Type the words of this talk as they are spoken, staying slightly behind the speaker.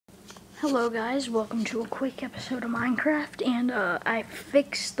Hello guys, welcome to a quick episode of Minecraft, and I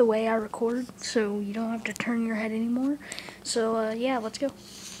fixed the way I record so you don't have to turn your head anymore. So yeah, let's go.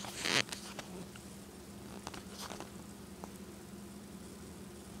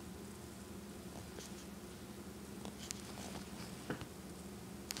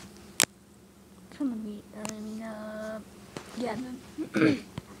 From the meat, yeah.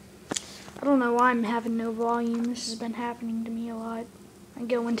 I don't know why I'm having no volume. This has been happening to me a lot. I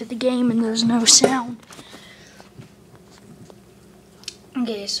go into the game and there's no sound.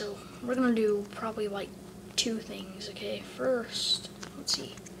 Okay, so we're gonna do probably like two things, okay? First, let's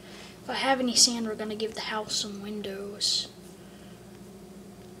see. If I have any sand, we're gonna give the house some windows.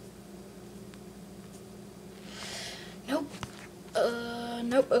 Nope.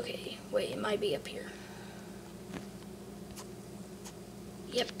 Nope, okay. Wait, it might be up here.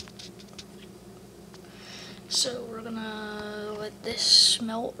 Yep. So we're gonna let this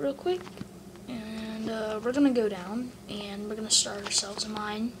melt real quick. And we're gonna go down and we're gonna start ourselves a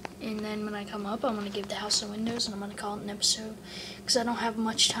mine. And then when I come up, I'm gonna give the house some windows and I'm gonna call it an episode. Because I don't have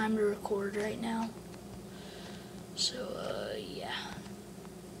much time to record right now. So, yeah.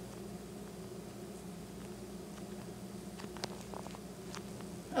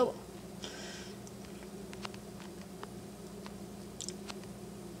 Oh well.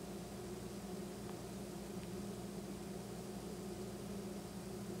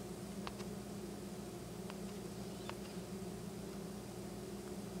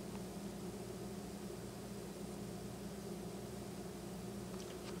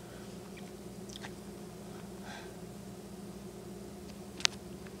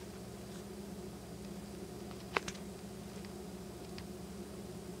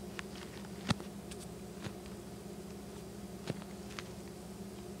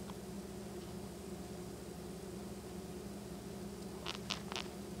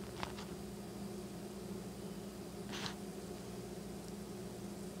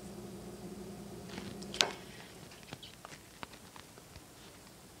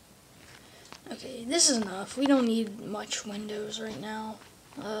 Okay, this is enough. We don't need much windows right now.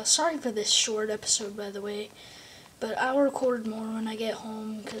 Sorry for this short episode, by the way, but I'll record more when I get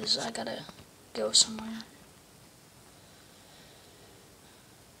home because I gotta go somewhere.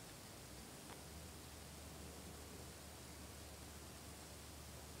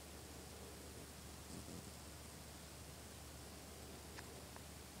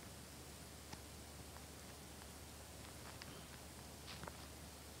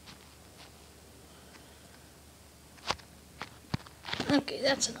 Okay,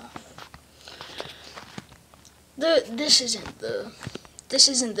 that's enough. This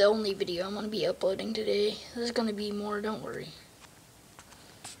isn't the only video I'm gonna be uploading today. There's gonna be more, don't worry.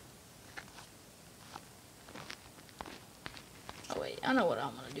 Oh wait, I know what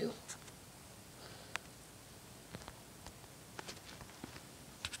I'm gonna do.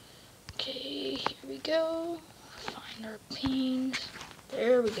 Okay, here we go. Find our pings.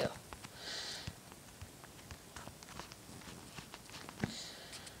 There we go.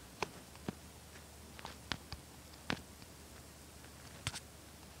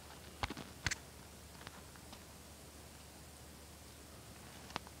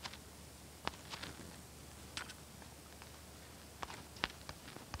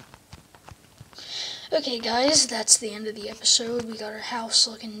 Okay guys, that's the end of the episode. We got our house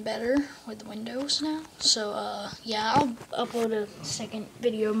looking better with the windows now. So yeah, I'll upload a second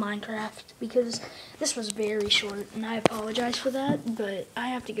video of Minecraft because this was very short and I apologize for that, but I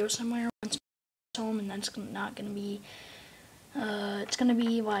have to go somewhere once I'm home and that's not gonna be it's gonna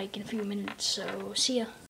be like in a few minutes, so see ya.